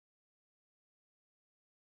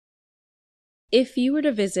If you were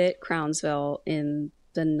to visit Crownsville in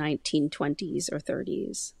the 1920s or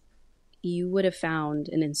 30s, you would have found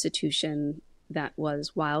an institution that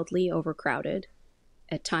was wildly overcrowded,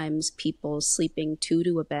 at times people sleeping two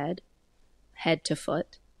to a bed, head to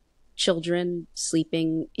foot, children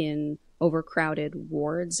sleeping in overcrowded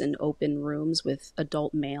wards and open rooms with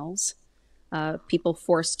adult males, people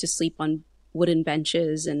forced to sleep on wooden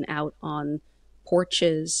benches and out on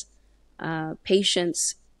porches,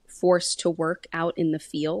 patients forced to work out in the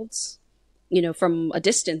fields. From a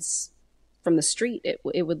distance from the street, it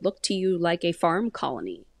would look to you like a farm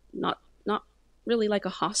colony, not really like a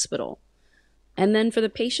hospital. And then for the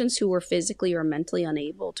patients who were physically or mentally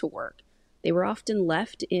unable to work, they were often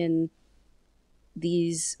left in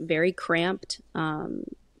these very cramped,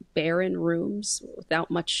 barren rooms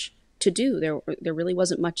without much to do. There really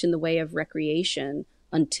wasn't much in the way of recreation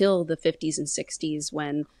until the 50s and 60s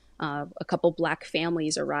when a couple black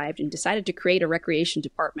families arrived and decided to create a recreation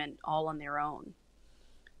department all on their own.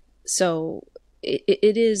 So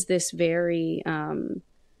it is this very,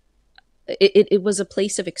 it was a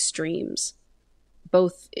place of extremes,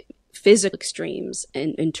 both physical extremes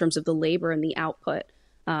in terms of the labor and the output,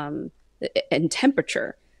 and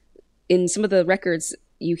temperature. In some of the records,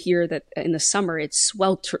 you hear that in the summer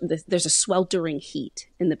there's a sweltering heat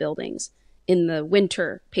in the buildings. In the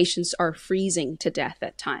winter, patients are freezing to death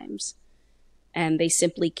at times, and they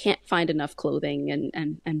simply can't find enough clothing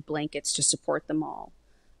and blankets to support them all.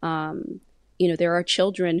 There are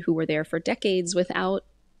children who were there for decades without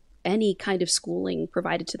any kind of schooling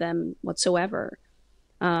provided to them whatsoever.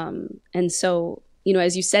 And so,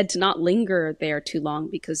 as you said, to not linger there too long,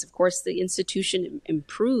 because of course the institution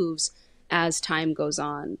improves as time goes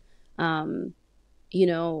on.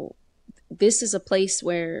 This is a place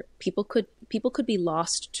where people could be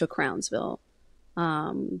lost to Crownsville,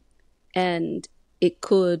 and it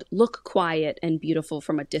could look quiet and beautiful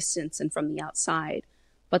from a distance and from the outside,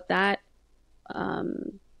 but that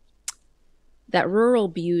rural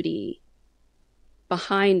beauty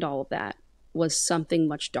behind all of that was something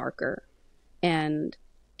much darker. And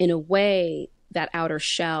in a way, that outer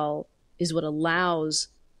shell is what allows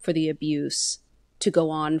for the abuse to go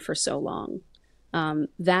on for so long.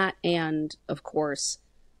 That, and of course,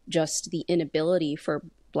 just the inability for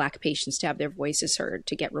Black patients to have their voices heard,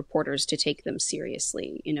 to get reporters to take them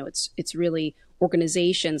seriously. It's really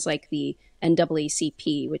organizations like the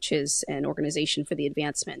NAACP, which is an organization for the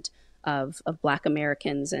advancement of Black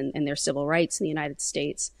Americans and their civil rights in the United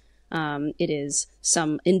States. It is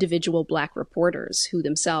some individual Black reporters who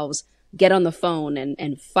themselves get on the phone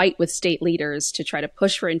and fight with state leaders to try to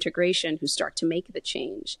push for integration, who start to make the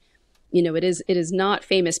change. It is not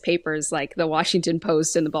famous papers like the Washington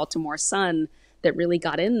Post and the Baltimore Sun that really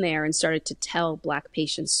got in there and started to tell Black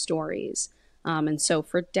patients' stories. And so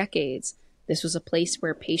for decades, this was a place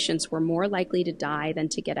where patients were more likely to die than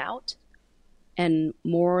to get out, and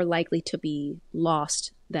more likely to be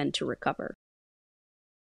lost than to recover.